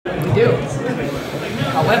do.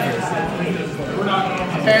 However,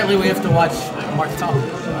 apparently we have to watch Marth talk.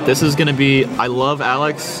 This is gonna be. I love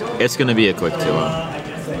Alex. It's gonna be a quick 2-0.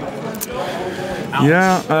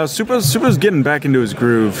 Yeah, Soupo's getting back into his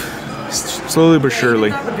groove, slowly but surely.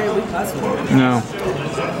 No,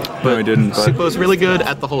 but I didn't. But Soupo's really good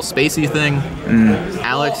at the whole spacey thing.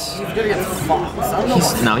 Alex,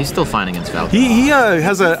 he's still fine against Falco. he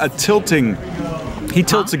has a tilting. He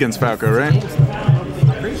tilts against Falco, right?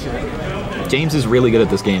 James is really good at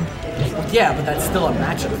this game. Yeah, but that's still a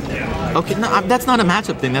matchup thing. Okay, no, that's not a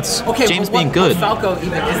matchup thing. That's James well, being good. What Falco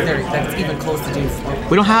even is there that's even close to James?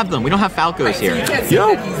 We don't have them. We don't have Falcos here. Yo,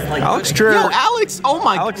 like, Alextrer. Yo, Alex! Oh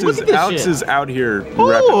my! Look at this Alex shit. is out here.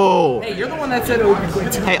 Oh! Hey, you're the one that said it would be quick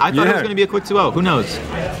 2-0. Hey, I thought it was gonna be a quick 2-0. Who knows?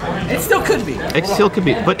 It still could be. It still could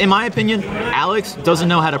be. But in my opinion, Alex doesn't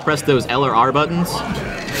know how to press those L or R buttons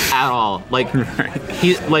at all. Like,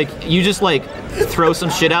 he you just like throw some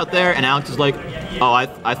shit out there, and Alex is like, oh, I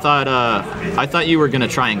thought you were gonna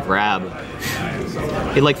try and grab.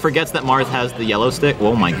 He like forgets that Marth has the yellow stick.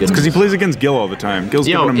 Oh my goodness. Because he plays against Gil all the time. Gil's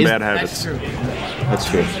giving him bad habits. That's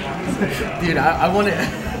true. Dude, I want to.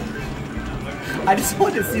 I just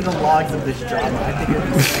want to see the logs of this drama. I think it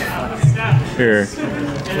was Here.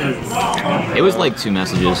 It was like 2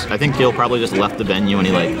 messages. I think Gil probably just left the venue and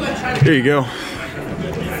he like. Here you go.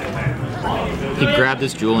 He grabbed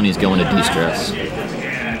his jewel and he's going to de-stress.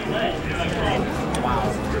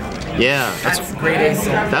 Yeah, that's great ace.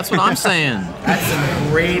 That's what I'm saying. That's some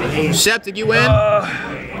great ace. Shep, did you win?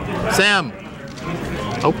 Sam.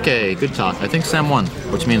 Okay, good talk. I think Sam won,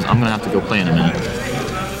 which means I'm gonna have to go play in a minute.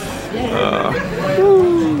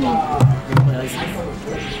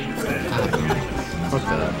 Fuck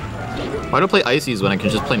that. Why do I play Ices when I can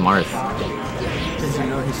just play Marth?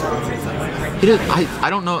 He does. I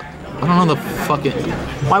don't know. I don't know the fucking.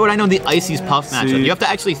 Why would I know the Ices Puff matchup? You have to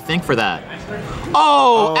actually think for that.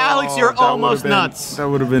 Oh, Alex, you're almost nuts. That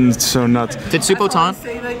would have been so nuts. Did Soupo taunt?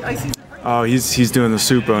 Oh, he's doing the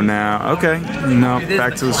Soupo now. Okay, no,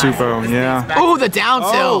 back to the Soupo. Yeah. Oh, the down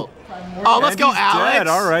tilt. Oh, let's go, Alex. Dead.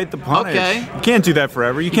 All right, the punish. Okay. You can't do that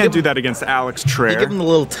forever. You can't do that against Alextrer. You give him the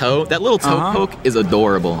little toe. That little toe poke is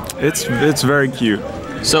adorable. It's very cute.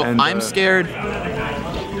 So I'm scared.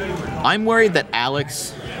 I'm worried that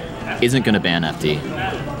Alex isn't gonna ban FD.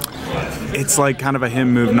 It's like kind of a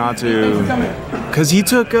him move not to, because he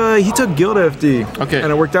took Guild FD. Okay. And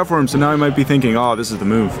it worked out for him. So now he might be thinking, oh, this is the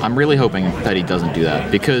move. I'm really hoping that he doesn't do that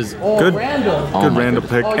because good Randall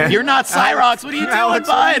pick. You're not Cyrox. What are you doing, Alex,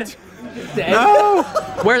 bud? No.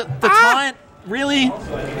 Where the taunt? Really?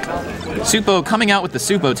 Soupo coming out with the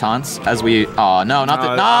Soupo taunts as we. Oh no, not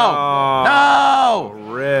the no.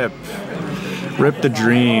 Rip the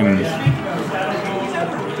dream.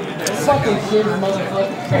 Fucking shit, motherfucker.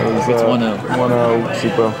 It's 1-0. 1-0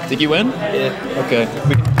 Soupo. Did you win? Yeah. Okay.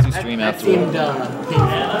 We can do stream afterwards.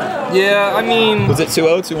 Yeah, I mean. Was it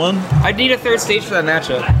 2-0, 2-1? I need a third stage for that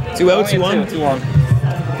matchup. 2-0, 2-1? 2-1.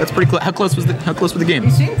 That's pretty close. How close was the game? He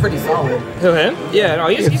seemed pretty solid. Who, him? Yeah, no,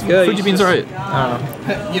 he's good. Fuji Bean's alright.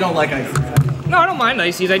 You don't like Ices? No, I don't mind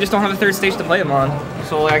Ices. I just don't have a third stage to play him on.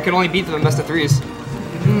 So like, I can only beat them in best of 3s.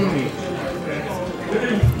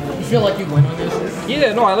 You feel like you win with this?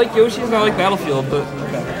 Yeah, no, I like Yoshi's and I like Battlefield, but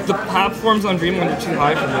the platforms on Dreamland are too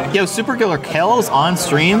high for me. Yo, Super Killer Kills on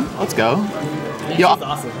stream. Let's go. Yo,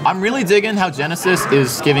 awesome. I'm really digging how Genesis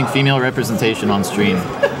is giving female representation on stream.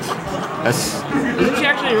 Isn't she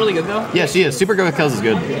actually really good though? Yeah, she is. Super Killer Kills is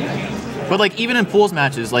good. But like even in pools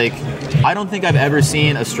matches, like I don't think I've ever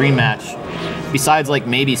seen a stream match besides like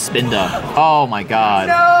maybe Spinda. Oh my god.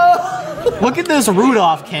 No! Look at this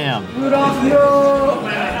Rudolph cam. Rudolph, no!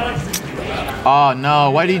 Oh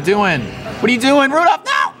no, what are you doing? What are you doing, Rudolph?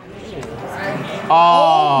 No!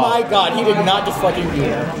 Oh my god, he did not just fucking do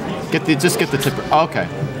that. Just get the tipper. Okay.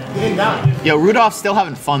 He did not. Yo, Rudolph's still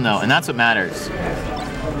having fun though, and that's what matters.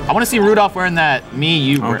 I want to see Rudolph wearing that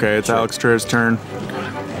you. Okay, it's Alextrer's turn.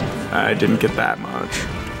 I didn't get that much.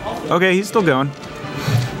 Okay, he's still going.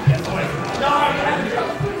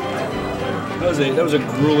 That was a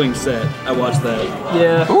grueling set. I watched that.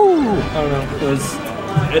 Yeah. Ooh. I don't know. It was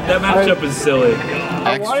that matchup is silly.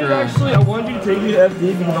 I wanted you to take me to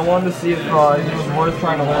FD because I wanted to see if it was worth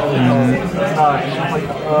trying to learn. It's not.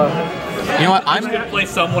 You know what? I'm gonna play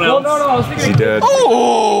someone else. No, I was thinking. He did.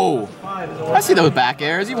 Oh! I see those back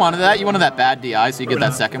airs. You wanted that. You wanted that bad DI, so you get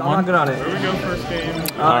that second I'm one. not good on it. Here we go, first game.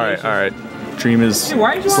 All right. Dream is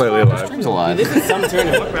why did you slightly alive. Stream's alive. This is some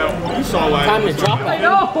tournament. You saw live. Time to drop it.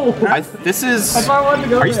 No! This is. I wanted to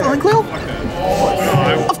go Are you still in Khalil?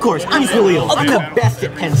 Of course, I'm Khalil. I'm the best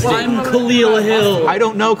at Penn State. I'm Khalil Hill. I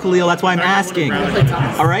don't know Khalil. That's why I'm asking.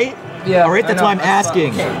 All right. Yeah. All right, that's why I'm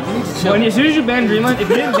asking. When as soon as you banned Dreamland, if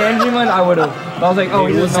you didn't ban Dreamland, I would have. I was like, oh,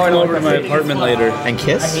 he Let's doesn't come know over to my apartment later. And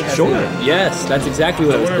kiss? Sure. Yes, that's exactly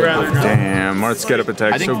what I was thinking. Damn, Marth's get up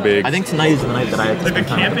attack so big. I think tonight is the night that I have to spend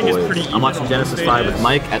time with the boys. I'm watching Genesis 5 with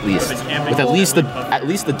Mike at least. With at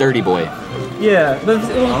least the dirty boy. Yeah, but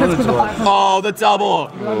that's because Oh, the double.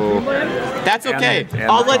 That's okay. And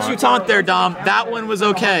I'll the let you taunt there, Dom. That one was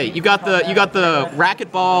okay. You got the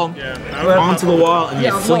racket ball onto the wall and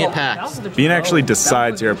you fling it past. Bean actually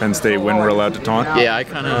decides here at Penn State when we're allowed to taunt. Yeah, I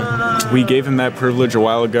kind of. We gave him that privilege a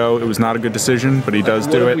while ago. It was not a good decision, but he does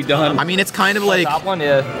do it. I mean, it's kind of like. top one,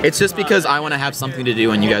 yeah. It's just because I want to have something to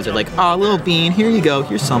do, and you guys are like, "Oh, little Bean, here you go.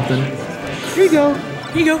 Here's something. Here you go.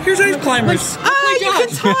 Here you go. Here's ice climbers. You can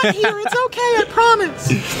taunt here. It's okay. I promise."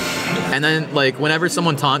 And then, like, whenever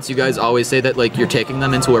someone taunts, you guys always say that, like, you're taking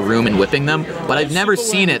them into a room and whipping them. But I've never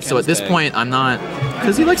seen it, so at this point, I'm not.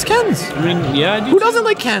 Because he likes Kens. I mean, yeah, I do. Who doesn't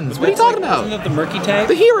like Kens? What are you talking about? Isn't that the murky tag?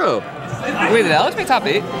 The hero. Wait, did Alex make top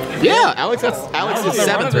 8? Yeah, Alex is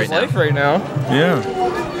 7th right now. Life right now.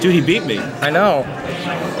 Yeah. Dude, he beat me. I know.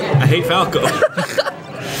 I hate Falco.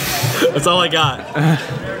 That's all I got.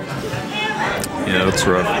 Yeah, that's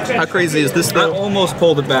rough. How crazy is this I though? almost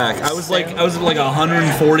pulled it back. I was like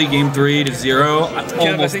 140 game 3 to 0. I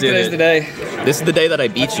almost did it. The day. This is the day that I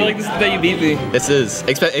beat I feel you. like this is the day you beat me. This is,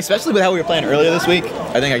 especially with how we were playing earlier this week.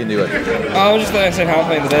 I think I can do it. I was just gonna say how I'm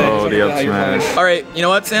playing today. Oh, the up smash. All right, you know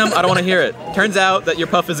what, Sam? I don't want to hear it. Turns out that your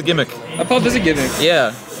puff is a gimmick. A puff is a gimmick.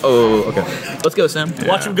 Yeah. Oh, okay. Let's go, Sam.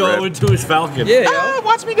 Watch him go Red. 0 into his Falcon. Yeah, Ah,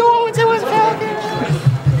 watch me go into his Falcon.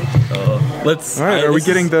 Let's. All right, are we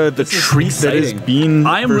getting the treat that is Bean?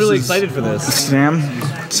 I am really versus excited for this. Sam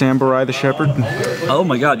Barai the Shepherd. Oh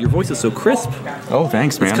my God, your voice is so crisp. Oh,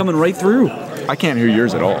 thanks, man. It's coming right through. I can't hear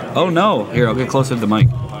yours at all. Oh no. Here, I'll get closer to the mic.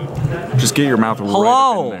 Just get your mouth right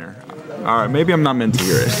Hello. up in there. All right, maybe I'm not meant to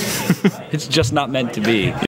hear it. It's just not meant to be.